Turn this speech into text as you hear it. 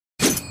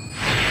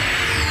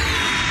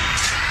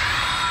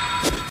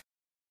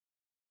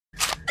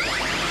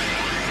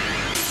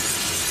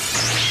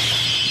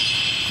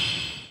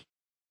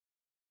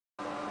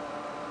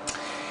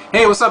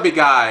Hey, what's up you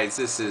guys?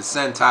 This is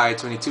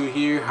Sentai22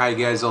 here. How you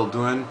guys all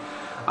doing?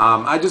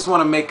 I just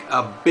want to make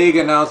a big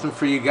announcement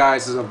for you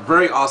guys. It's a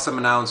very awesome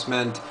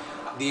announcement.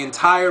 The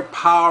entire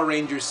Power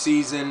Rangers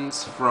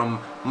seasons from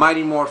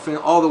Mighty Morphin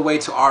all the way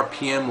to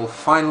RPM will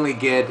finally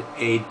get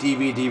a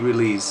DVD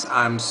release.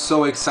 I'm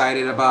so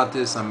excited about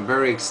this. I'm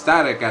very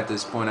ecstatic at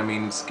this point. I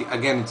mean, it's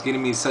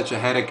getting me such a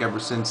headache ever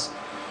since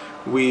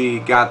we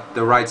got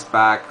the rights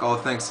back. All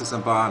thanks to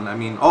Saban. I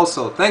mean,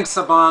 also thanks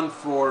Saban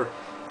for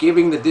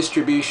giving the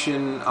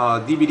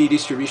DVD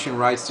distribution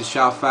rights to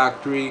Shout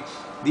Factory.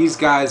 These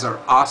guys are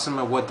awesome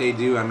at what they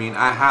do. I mean,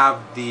 I have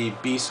the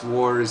Beast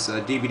Wars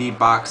DVD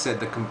box set,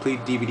 the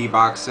complete DVD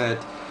box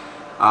set.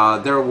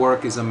 Their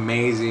work is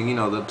amazing. You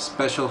know, the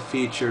special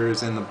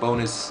features and the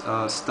bonus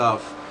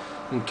stuff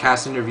and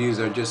cast interviews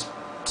are just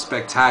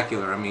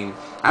spectacular. I mean,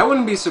 I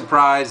wouldn't be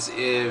surprised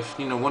if,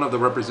 you know, one of the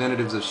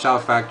representatives of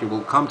Shout Factory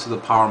will come to the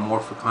Power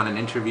Morphicon and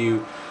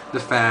interview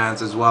the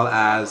fans, as well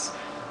as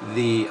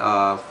the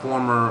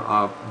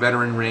former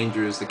veteran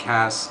Rangers, the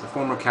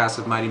former cast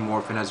of Mighty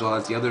Morphin, as well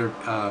as the other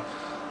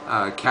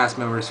cast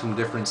members from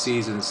different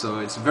seasons. So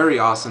it's very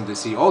awesome to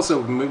see. Also,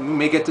 we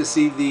may get to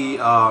see the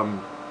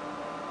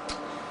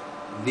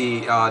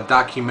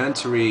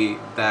documentary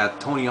that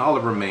Tony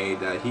Oliver made.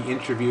 He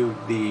interviewed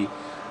the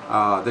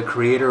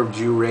creator of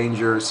Jew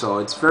Ranger, so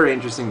it's very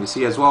interesting to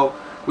see as well.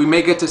 We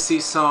may get to see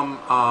some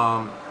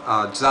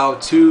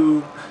Zao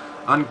 2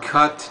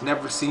 uncut,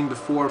 never seen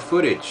before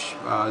footage.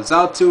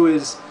 Zao 2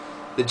 is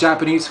the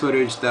Japanese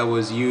footage that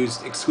was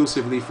used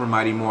exclusively for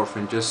Mighty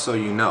Morphin, just so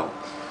you know.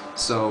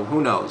 So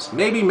who knows?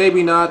 Maybe,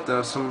 maybe not.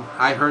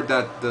 I heard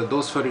that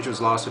those footage was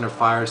lost in a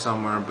fire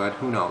somewhere, but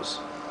who knows?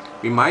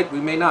 We might, we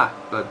may not.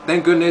 But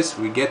thank goodness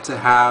we get to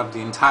have the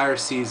entire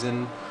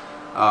season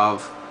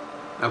of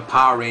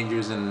Power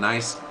Rangers in a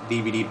nice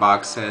DVD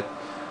box set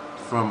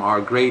from our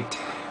great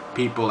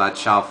people at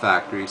Shout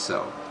Factory.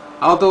 So,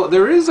 although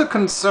there is a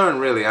concern,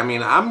 really. I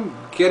mean,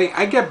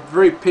 I get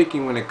very picky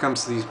when it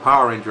comes to these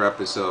Power Ranger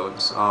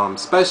episodes,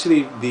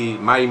 especially the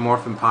Mighty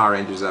Morphin Power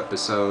Rangers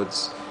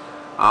episodes,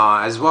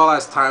 as well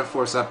as Time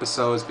Force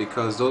episodes,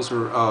 because those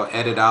were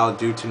edited out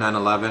due to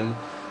 9/11.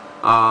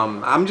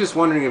 I'm just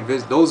wondering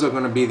if those are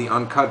going to be the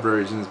uncut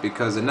versions,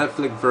 because the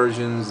Netflix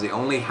versions, they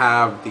only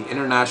have the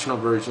international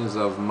versions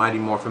of Mighty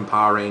Morphin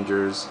Power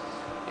Rangers,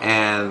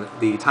 and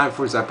the Time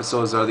Force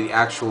episodes are the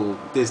actual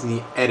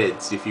Disney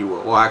edits, if you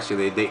will. Well,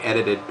 actually, they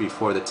edited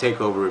before the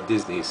takeover of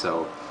Disney,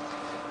 so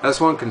that's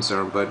one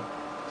concern. But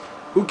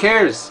who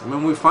cares? I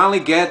mean, we finally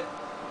get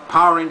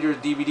Power Rangers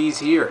DVDs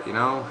here, you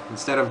know,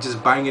 instead of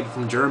just buying it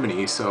from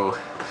Germany. So,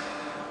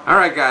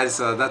 alright guys,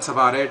 that's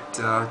about it.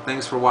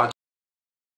 Thanks for watching.